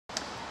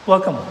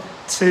Welcome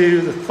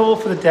to the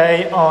thought for the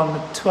day on the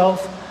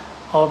 12th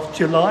of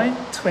July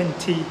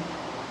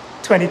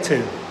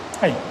 2022.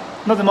 Hey,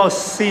 not the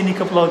most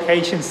scenic of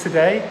locations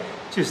today,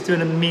 just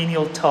doing a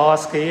menial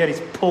task here. It's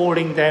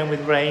pouring down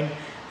with rain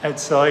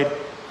outside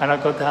and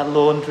I've got that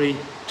laundry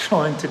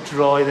trying to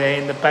dry there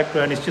in the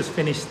background. It's just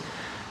finished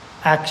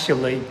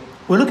actually.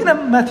 We're looking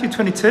at Matthew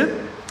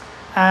 22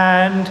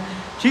 and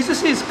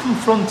Jesus is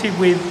confronted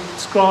with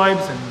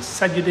scribes and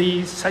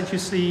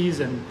Sadducees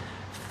and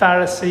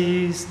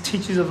Pharisees,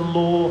 teachers of the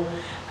law,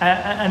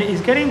 and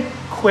he's getting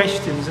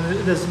questions, and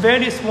there's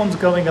various ones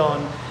going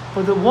on.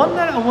 But the one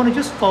that I want to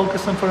just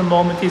focus on for a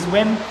moment is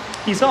when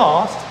he's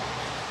asked,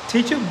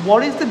 "Teacher,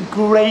 what is the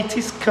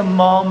greatest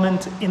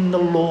commandment in the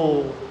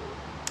law?"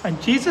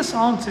 And Jesus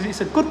answers,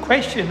 it's a good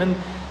question, and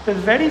the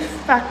very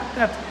fact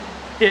that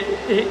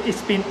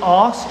it's been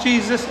asked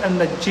Jesus and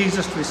that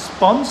Jesus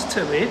responds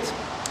to it,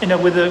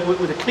 with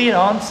a clear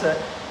answer,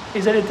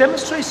 is that it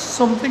demonstrates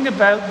something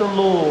about the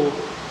law.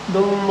 The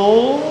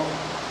law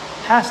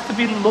has to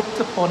be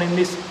looked upon in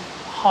this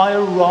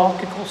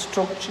hierarchical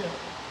structure.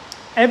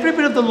 Every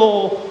bit of the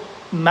law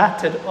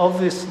mattered,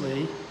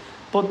 obviously,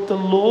 but the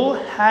law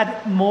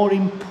had more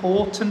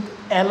important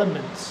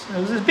elements. There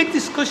was this big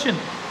discussion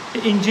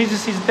in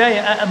Jesus' day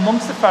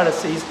amongst the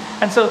Pharisees.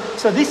 And so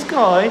this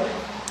guy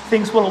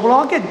thinks, well,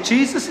 I'll get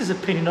Jesus'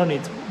 opinion on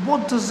it.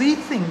 What does he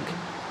think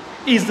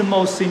is the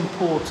most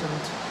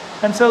important?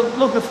 And so,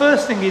 look, the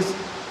first thing is,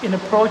 in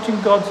approaching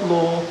God's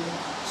law,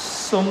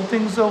 some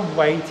things are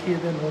weightier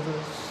than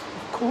others.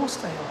 Of course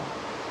they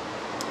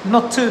are.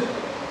 Not to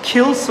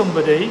kill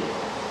somebody,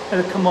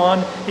 the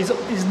command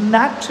is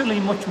naturally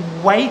much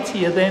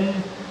weightier than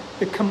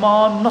the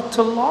command not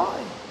to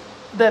lie.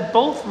 They're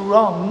both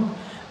wrong,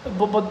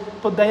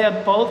 but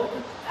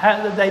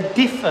they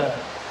differ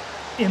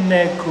in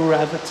their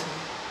gravity.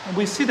 And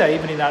we see that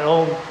even in our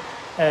own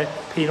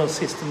penal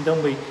system,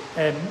 don't we?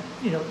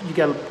 You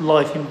get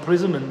life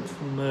imprisonment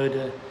for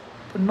murder,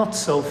 but not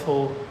so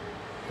for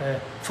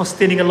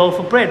stealing a loaf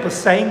of bread. But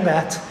saying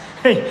that,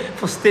 hey,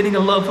 for stealing a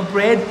loaf of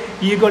bread,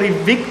 you got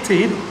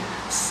evicted,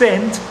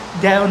 sent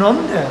down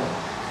under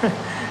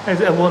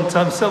at one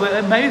time. So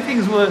many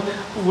things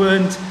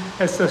weren't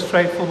so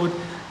straightforward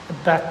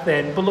back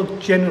then. But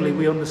look, generally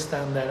we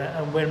understand that.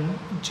 And when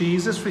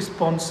Jesus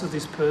responds to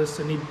this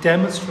person, he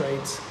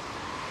demonstrates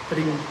that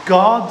in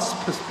God's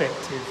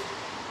perspective,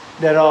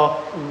 there are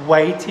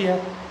weightier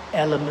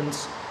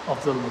elements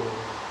of the law.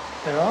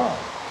 There are.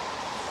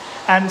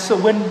 And so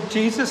when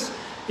Jesus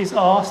is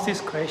asked this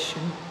question,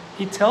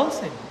 he tells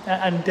him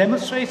and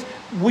demonstrates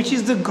which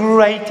is the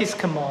greatest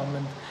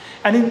commandment.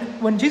 And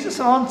when Jesus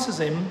answers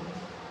him,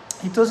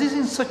 he does this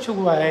in such a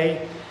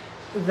way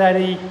that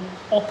he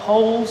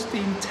upholds the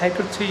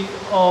integrity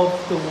of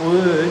the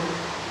word,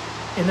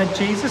 in that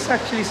Jesus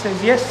actually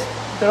says, yes,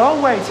 there are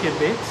weightier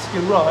bits,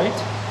 you're right,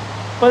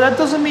 but that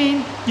doesn't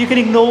mean you can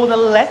ignore the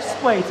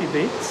less weighty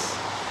bits.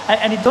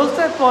 And he does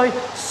that by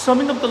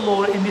summing up the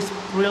law in this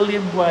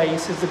brilliant way. He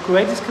says the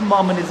greatest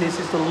commandment is this,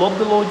 is to love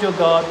the Lord your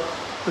God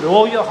with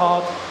all your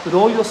heart, with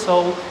all your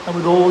soul, and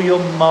with all your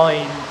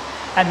mind.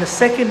 And the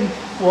second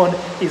one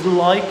is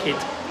like it,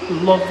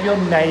 love your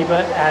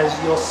neighbour as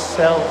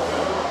yourself.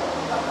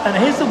 And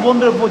here's the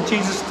wonder of what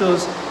Jesus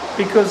does,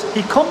 because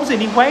he comes in,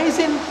 he weighs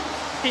in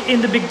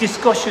the big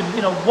discussion,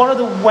 what are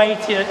the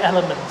weightier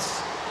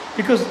elements?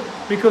 Because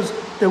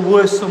there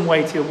were some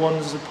weightier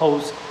ones as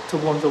opposed to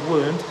ones that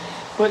weren't.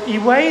 But he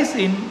weighs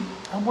in,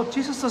 and what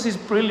Jesus does is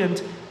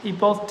brilliant. He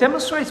both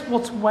demonstrates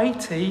what's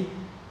weighty,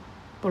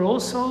 but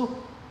also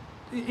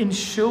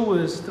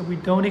ensures that we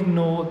don't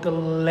ignore the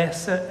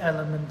lesser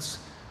elements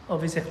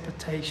of his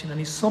expectation. And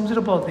he sums it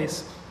up all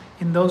this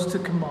in those two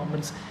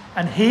commandments.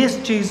 And here's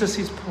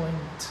Jesus'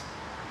 point.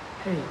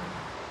 Hey,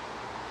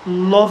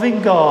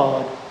 loving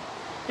God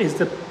is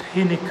the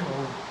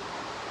pinnacle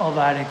of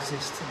our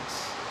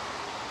existence.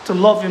 To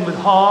love him with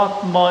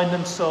heart, mind,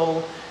 and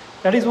soul.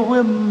 That is what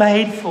we're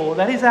made for.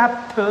 That is our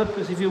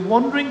purpose. If you're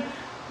wondering,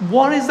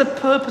 what is the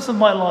purpose of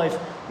my life?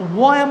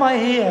 Why am I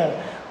here?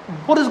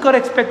 What does God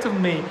expect of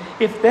me?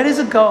 If there is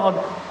a God,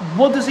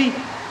 what does he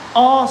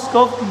ask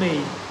of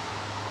me?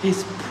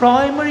 His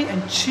primary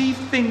and chief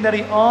thing that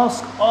he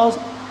asks of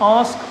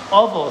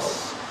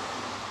us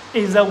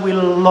is that we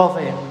love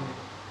him.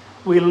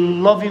 We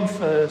love him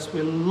first.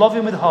 We love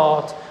him with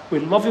heart. We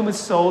love him with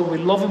soul. We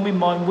love him with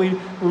mind. We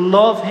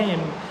love him.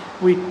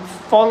 We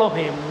follow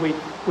him. We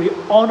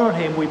honor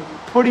him. We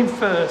put him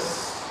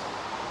first.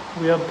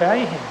 We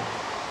obey him.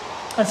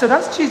 And so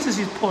that's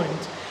Jesus'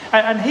 point.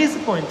 And here's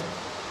the point.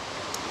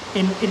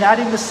 In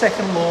adding the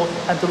second law,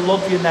 and to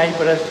love your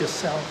neighbour as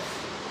yourself.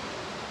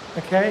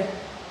 Okay?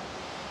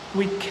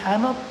 We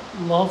cannot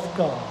love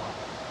God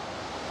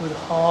with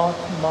heart,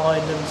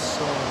 mind and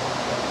soul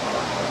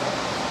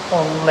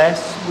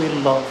unless we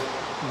love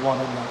one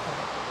another.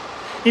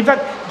 In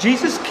fact,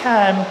 Jesus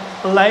can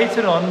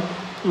later on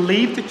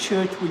leave the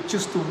church with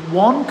just the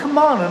one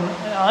command,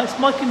 and it's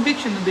my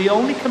conviction that the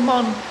only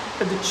command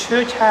that the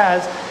church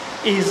has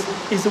is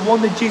the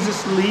one that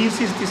Jesus leaves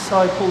his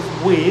disciples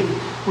with,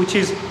 which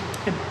is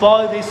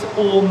By this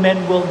all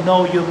men will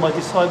know you're my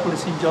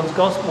disciples in John's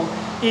Gospel,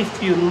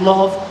 if you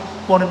love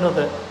one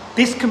another.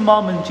 This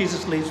commandment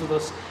Jesus leaves with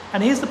us.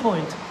 And here's the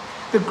point.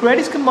 The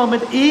greatest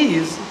commandment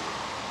is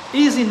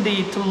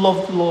indeed to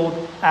love the Lord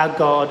our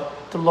God,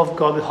 to love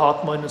God with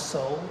heart, mind and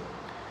soul.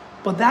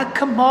 But that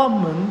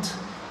commandment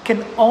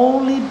can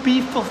only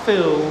be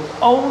fulfilled,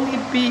 only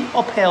be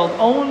upheld,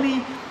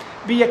 only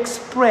be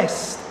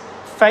expressed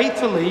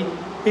faithfully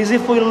is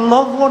if we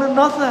love one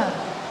another.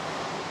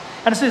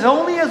 And it says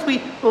only as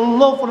we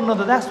love one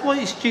another. That's why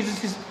it's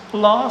Jesus'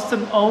 last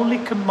and only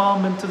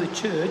commandment to the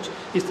church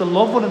is to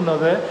love one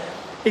another,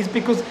 is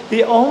because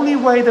the only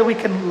way that we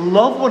can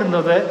love one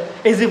another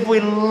is if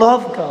we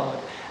love God.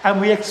 And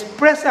we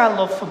express our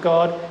love for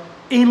God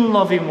in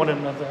loving one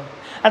another.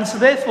 And so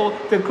therefore,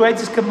 the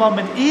greatest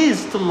commandment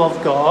is to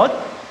love God,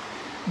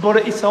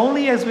 but it's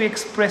only as we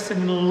express it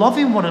in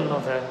loving one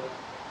another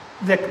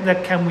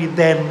that can we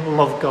then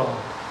love God.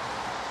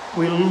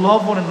 We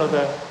love one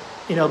another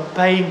in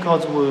obeying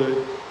God's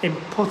word, in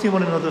putting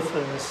one another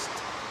first,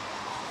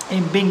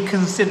 in being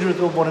considerate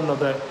of one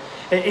another,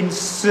 in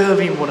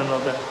serving one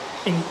another,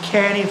 in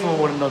caring for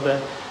one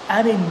another.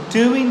 And in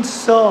doing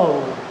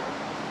so,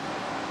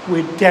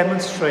 we're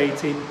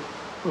demonstrating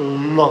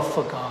love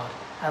for God.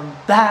 And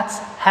that's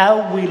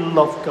how we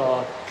love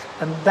God.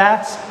 And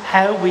that's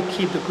how we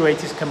keep the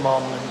greatest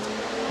commandment.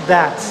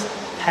 That's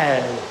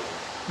how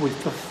we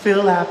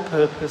fulfill our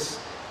purpose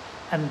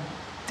and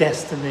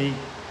destiny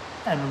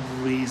and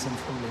reason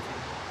for living.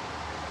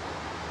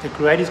 The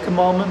greatest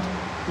commandment,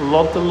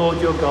 love the Lord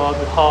your God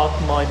with heart,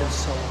 mind and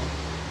soul.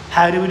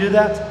 How do we do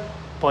that?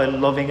 By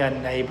loving our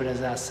neighbour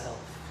as ourselves.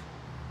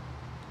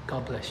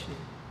 God bless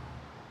you.